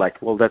felt like,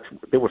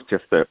 there was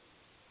just a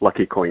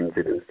lucky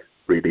coincidence,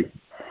 really.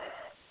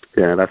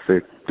 Yeah, that's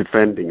it.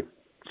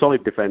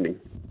 Solid defending.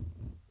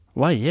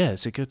 Well,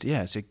 it's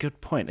a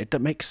good point. It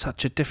makes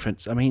such a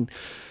difference. I mean,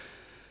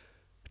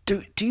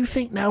 do you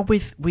think now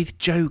with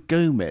Joe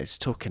Gomez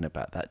talking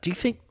about that, do you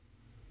think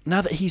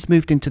now that he's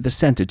moved into the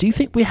centre, do you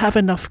think we have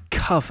enough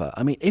cover?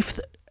 I mean,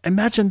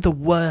 Imagine the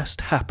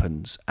worst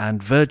happens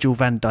and Virgil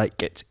van Dijk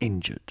gets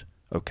injured.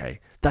 Okay,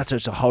 that's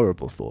just a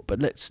horrible thought, but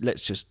let's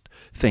just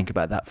think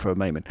about that for a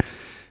moment.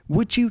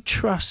 Would you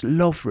trust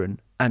Lovren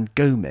and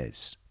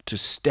Gomez to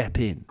step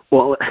in?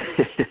 Well,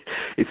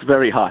 it's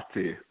very hard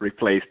to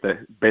replace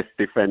the best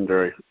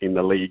defender in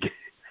the league,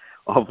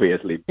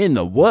 obviously. In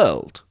the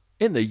world,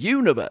 in the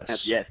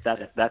universe. Yes,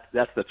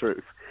 that's the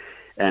truth.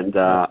 And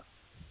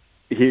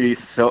he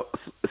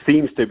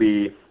seems to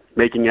be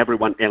making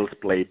everyone else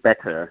play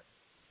better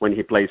when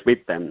he plays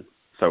with them.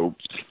 So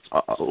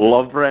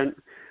Lovren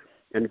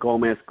and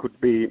Gomez could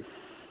be.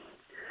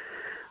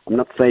 I'm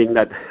not saying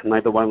that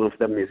neither one of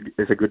them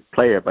is a good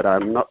player, but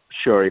I'm not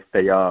sure if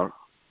they are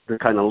the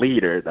kind of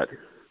leader that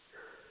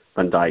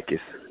Van Dijk is.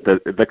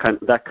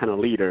 That kind of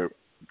leader.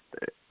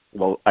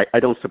 Well, I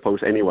don't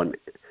suppose anyone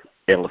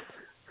else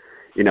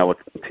in our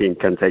team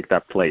can take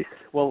that place.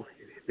 Well,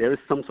 there is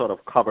some sort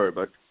of cover,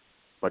 but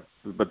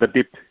the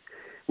dip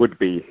would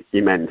be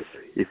immense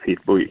if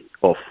he'd be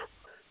off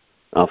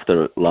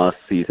after last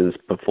season's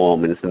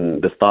performance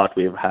and the start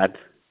we've had.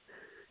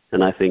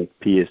 And I think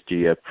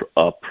PSG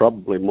are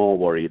probably more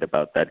worried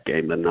about that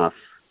game than us.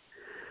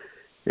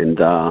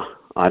 And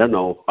I don't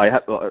know.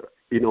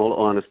 In all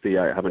honesty,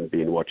 I haven't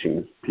been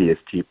watching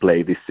PSG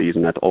play this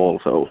season at all,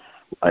 so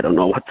I don't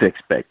know what to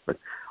expect. But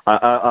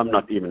I'm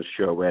not even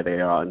sure where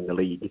they are in the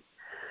league,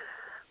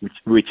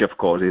 which of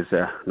course is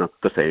not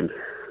the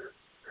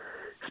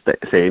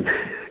same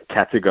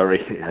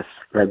category as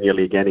Premier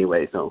League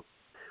anyway. So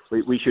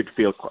we should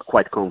feel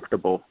quite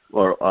comfortable,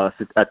 or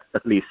at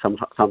least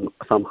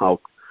somehow.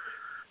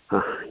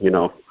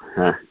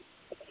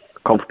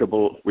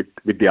 Comfortable with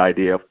the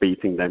idea of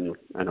beating them.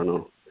 I don't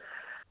know.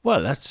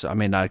 Well,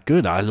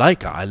 good. I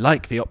like it. I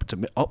like the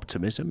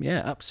optimism.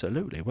 Yeah,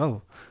 absolutely.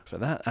 Well, for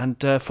that.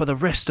 And for the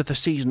rest of the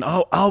season,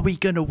 are we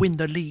going to win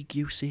the league,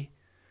 you see?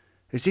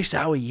 Is this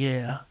our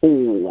year?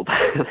 Oh,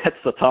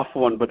 that's a tough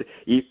one. But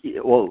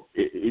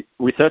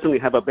we certainly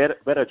have a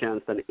better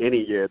chance than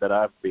any year that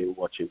I've been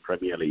watching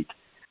Premier League.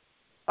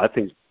 I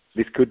think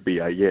this could be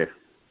our year.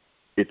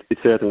 It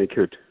certainly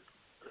could.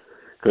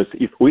 Because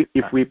if we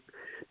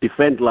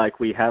defend like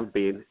we have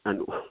been,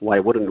 and why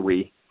wouldn't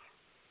we?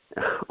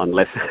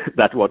 Unless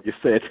that's what you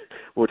said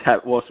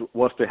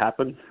was to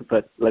happen.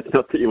 But let's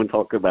not even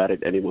talk about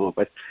it anymore.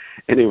 But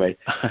anyway,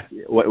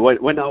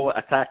 when our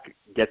attack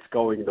gets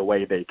going the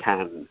way they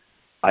can,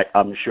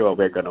 I'm sure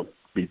we're going to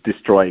be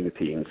destroying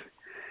teams.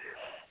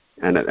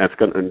 And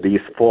these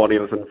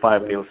 4-0s and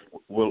 5-0s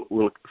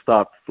will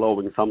start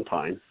flowing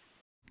sometime.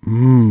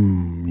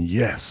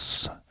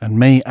 Yes, and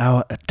may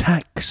our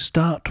attack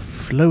start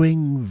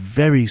flowing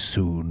very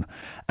soon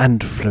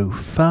and flow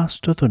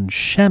faster than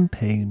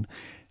champagne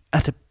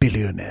at a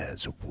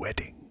billionaire's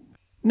wedding.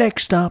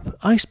 Next up,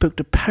 I spoke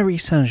to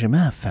Paris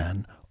Saint-Germain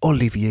fan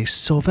Olivier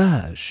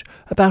Sauvage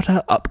about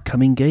our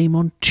upcoming game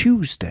on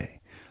Tuesday.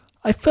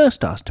 I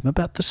first asked him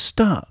about the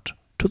start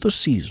to the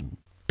season.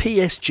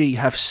 PSG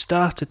have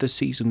started the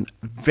season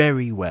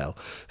very well.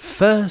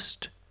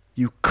 First,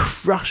 you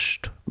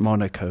crushed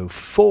Monaco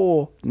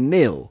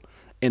 4-0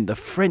 in the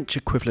French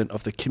equivalent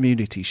of the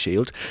Community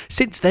Shield.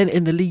 Since then,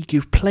 in the league,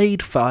 you've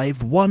played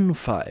 5, won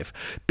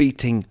 5,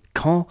 beating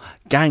Caen,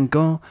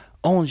 Guingamp,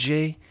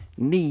 Angers,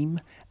 Nîmes,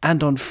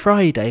 and on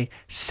Friday,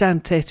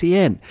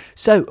 Saint-Étienne.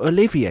 So,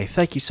 Olivier,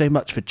 thank you so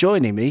much for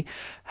joining me.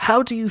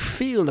 How do you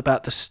feel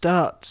about the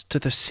start to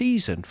the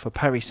season for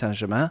Paris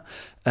Saint-Germain?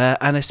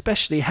 And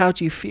especially, how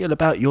do you feel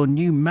about your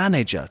new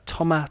manager,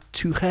 Thomas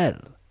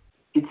Tuchel?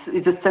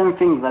 It's the same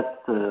thing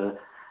that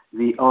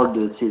the old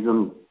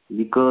season,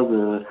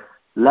 because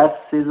last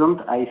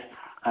season I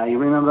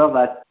remember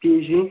that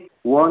PSG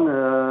won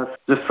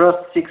the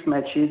first 6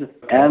 matches,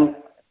 and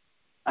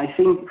I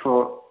think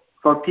for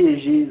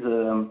PSG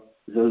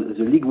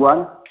the League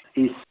One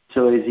is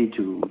so easy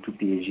to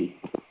PSG,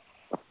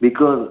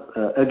 because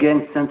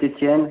against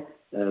Saint-Étienne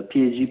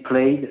PSG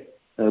played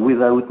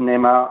without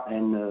Neymar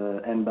and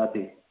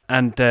Mbappé,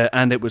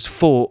 and it was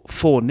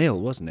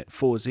 4-0, wasn't it?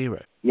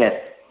 4-0. Yes.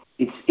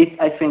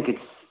 I think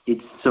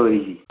it's so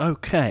easy.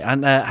 Okay,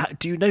 and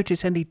do you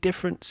notice any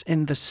difference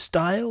in the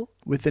style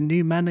with the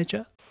new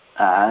manager?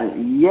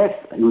 Yes,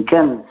 we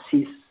can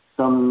see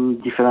some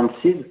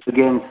differences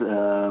against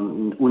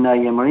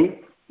Unai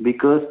Emery,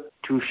 because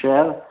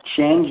Tuchel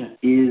changed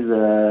his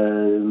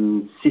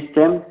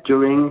system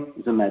during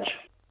the match.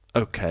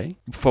 Okay,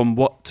 from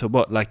what to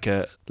what? Like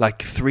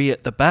 3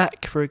 at the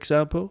back, for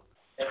example?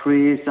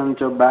 3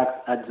 center backs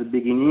at the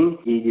beginning.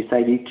 He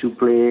decided to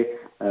play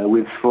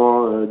with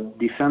 4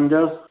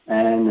 defenders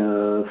and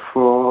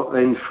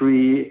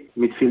 3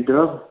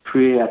 midfielders,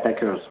 3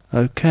 attackers.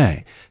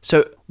 Okay.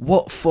 So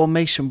what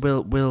formation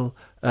will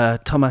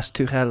Thomas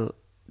Tuchel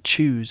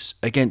choose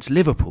against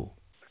Liverpool?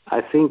 I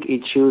think he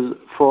chose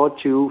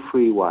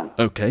 4-2-3-1.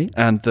 Okay.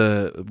 And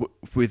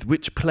with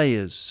which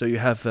players? So you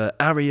have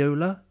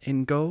Areola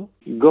in goal?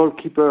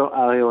 Goalkeeper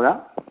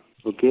Areola.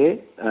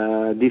 Okay.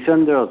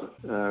 Defenders,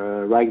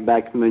 right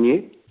back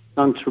Meunier.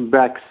 Center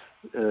backs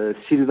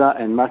Silva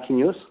and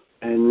Marquinhos,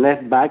 and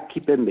left back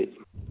Kimpembe.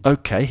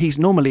 Okay, he's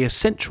normally a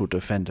central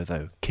defender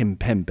though,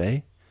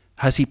 Kimpembe.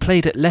 Has he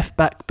played at left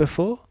back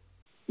before?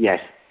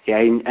 Yes, yeah,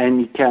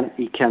 and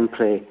he can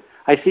play.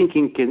 I think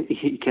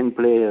he can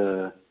play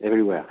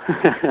everywhere.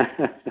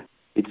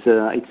 It's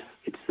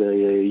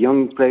a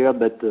young player,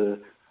 but a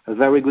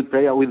very good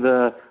player with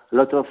a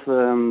lot of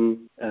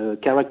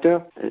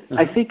character.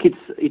 I think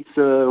it's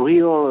a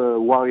real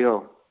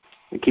warrior.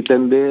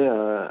 Kipembe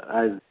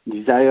has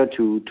desire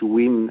to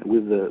win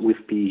with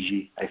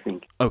PSG, I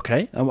think.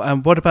 Okay,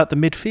 and what about the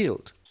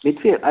midfield?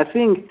 Midfield, I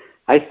think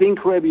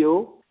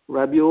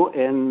Rabiot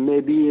and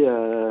maybe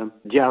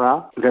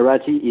Diarra.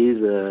 Verratti is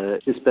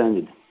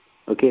suspended.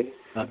 Okay,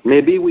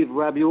 maybe with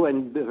Rabiot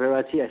and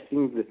Verratti, I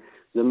think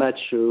the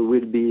match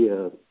will be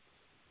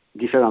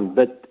different,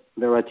 but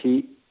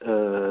Verratti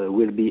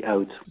will be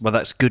out. Well,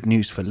 that's good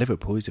news for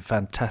Liverpool. He's a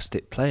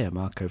fantastic player,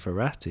 Marco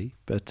Verratti.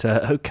 But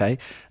okay,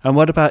 and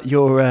what about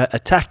your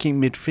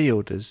attacking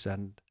midfielders?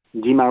 And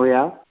Di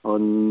Maria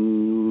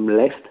on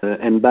left,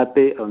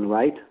 Mbappe on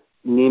right,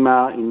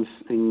 Neymar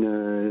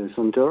in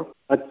center,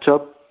 at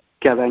top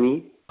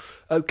Cavani.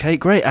 Okay,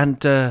 great. And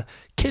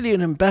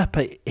Kylian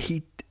Mbappe,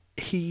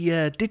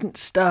 he didn't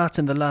start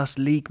in the last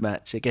league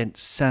match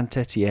against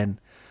Saint-Étienne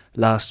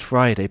last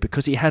Friday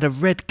because he had a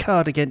red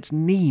card against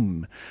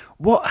Nîmes.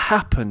 What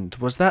happened?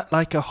 Was that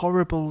like a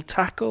horrible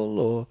tackle,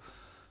 or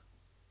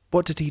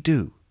what did he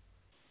do?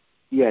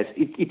 Yes,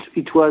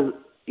 it was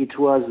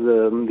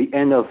the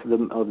end of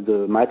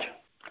the match,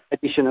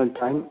 additional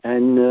time,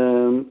 and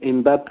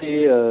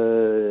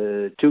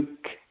Mbappe took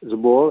the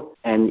ball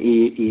and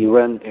he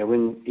ran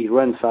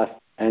fast,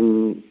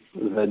 and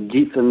the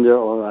defender,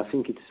 or I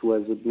think it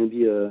was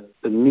maybe a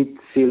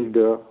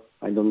midfielder,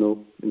 I don't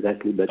know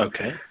exactly, but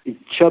it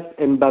chopped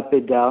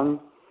Mbappe down.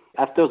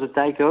 After the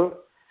tackle,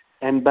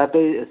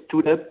 Mbappe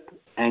stood up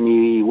and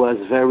he was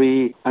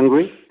very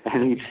angry,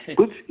 and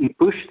he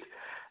pushed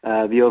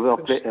the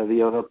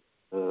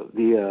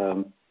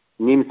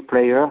Nîmes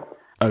player.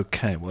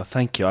 Okay, well,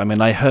 thank you. I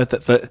mean, I heard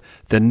that the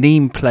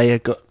Nîmes player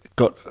got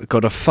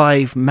a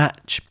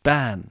 5-match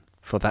ban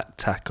for that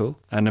tackle,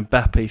 and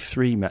Mbappe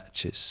 3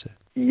 matches. So.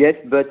 Yes,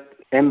 but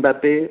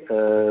Mbappe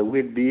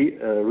will be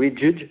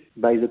rejudged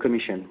by the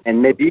commission,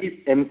 and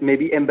maybe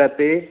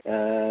Mbappe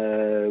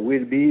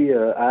will be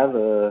have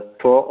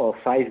 4 or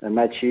 5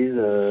 matches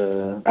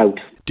out.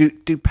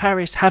 Do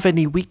Paris have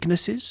any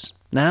weaknesses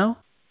now?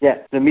 Yeah,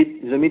 the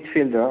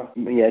midfielder,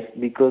 yes,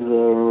 because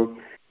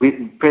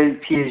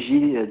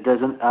PSG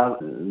doesn't have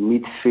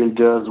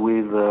midfielders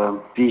with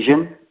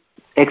vision,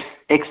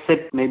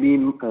 except maybe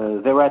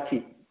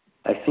Verratti.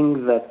 I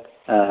think that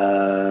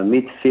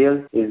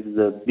midfield is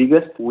the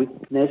biggest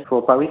weakness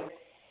for Paris.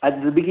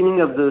 At the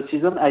beginning of the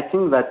season, I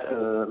think that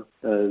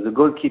the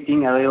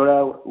goalkeeping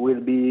Areola will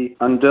be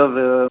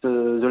under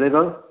the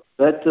level.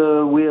 But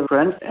with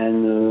France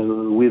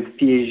and with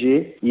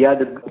PSG, he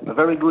had a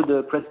very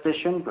good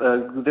prestation,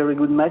 very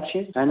good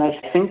matches, and I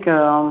think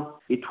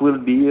it will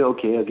be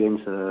okay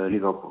against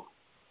Liverpool.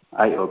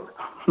 I hope.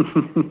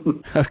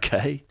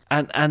 Okay.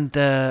 And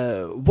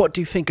what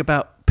do you think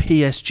about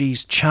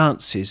PSG's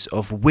chances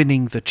of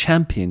winning the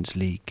Champions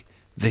League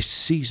this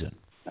season?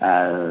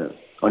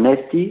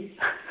 Honesty,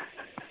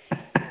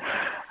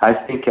 I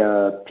think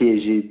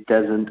PSG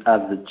doesn't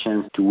have the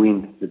chance to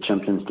win the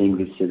Champions League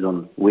this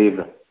season with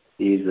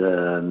his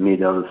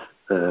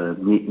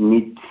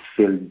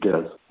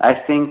midfielders. I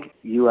think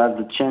you have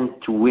the chance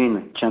to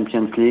win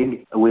Champions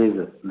League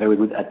with very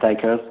good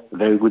attackers,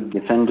 very good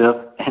defenders,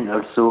 and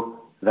also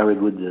very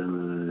good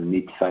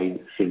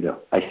midfielder.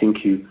 I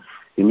think you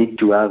need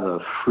to have a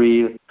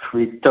free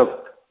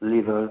top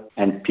level,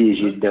 and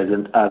PSG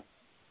doesn't have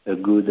a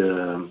good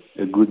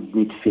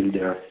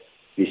midfielder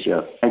this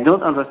year. I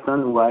don't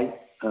understand why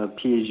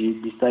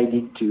PSG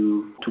decided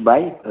to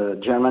buy a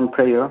German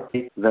player,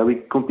 a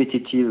very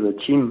competitive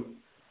team,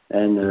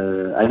 and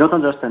I don't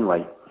understand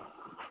why.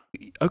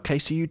 Okay,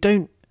 so you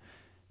don't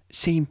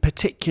seem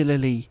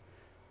particularly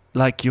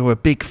like you're a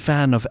big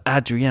fan of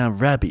Adrien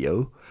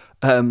Rabiot,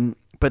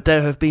 but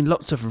there have been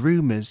lots of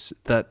rumours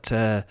that,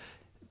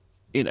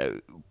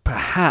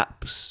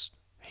 perhaps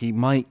he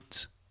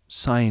might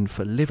sign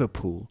for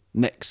Liverpool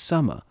next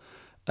summer.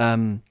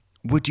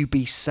 Would you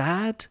be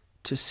sad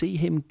to see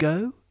him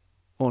go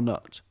or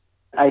not?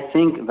 I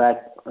think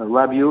that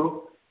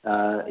Rabiot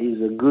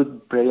is a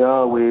good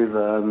player with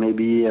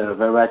maybe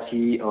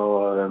Verratti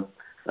or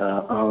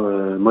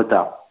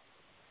Mota,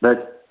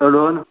 but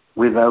alone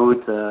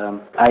without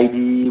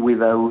ID,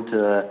 without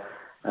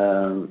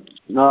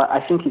no, I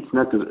think it's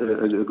not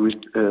a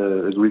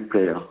great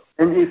player.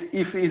 And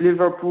if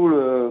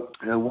Liverpool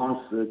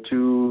wants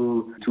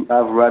to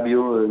have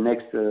Rabiot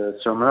next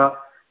summer,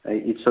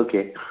 it's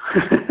okay.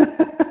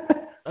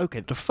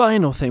 Okay, the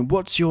final thing,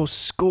 what's your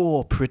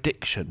score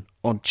prediction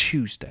on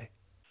Tuesday?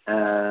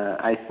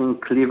 I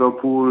think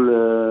Liverpool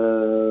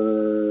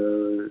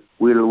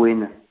will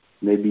win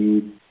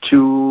maybe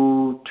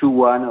 2-1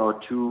 or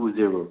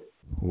 2-0.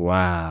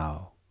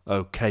 Wow.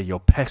 Okay, you're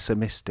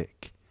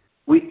pessimistic.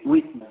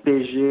 With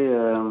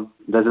PSG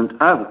doesn't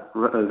have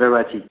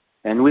Verratti.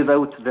 And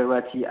without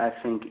Verratti, I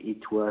think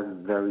it will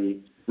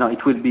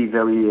be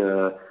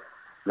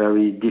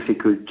very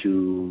difficult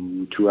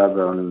to have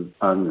an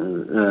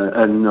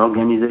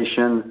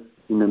organization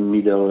in the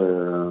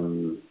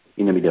middle.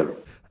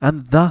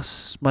 And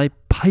thus, my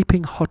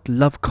piping hot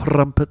love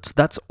crumpets,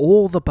 that's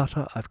all the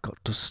butter I've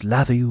got to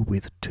slather you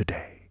with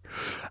today.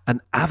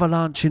 An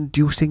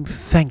avalanche-inducing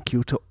thank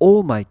you to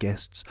all my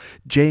guests,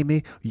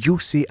 Jamie,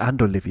 Jussi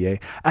and Olivier.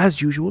 As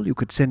usual, you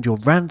could send your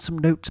ransom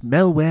notes,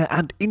 malware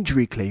and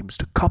injury claims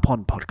to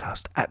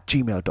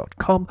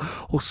coponpodcast@gmail.com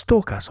or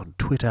stalk us on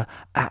Twitter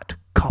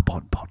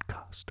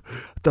 @coponpodcast.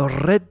 The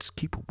Reds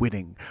keep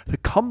winning. The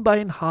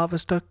combine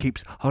harvester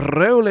keeps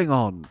rolling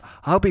on.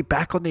 I'll be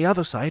back on the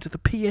other side of the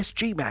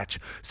PSG match,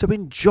 so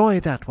enjoy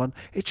that one.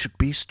 It should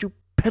be stupendous.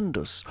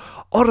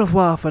 Au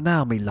revoir for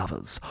now, me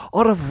lovers.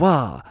 Au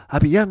revoir. À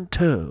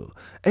bientôt.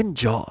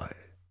 Enjoy.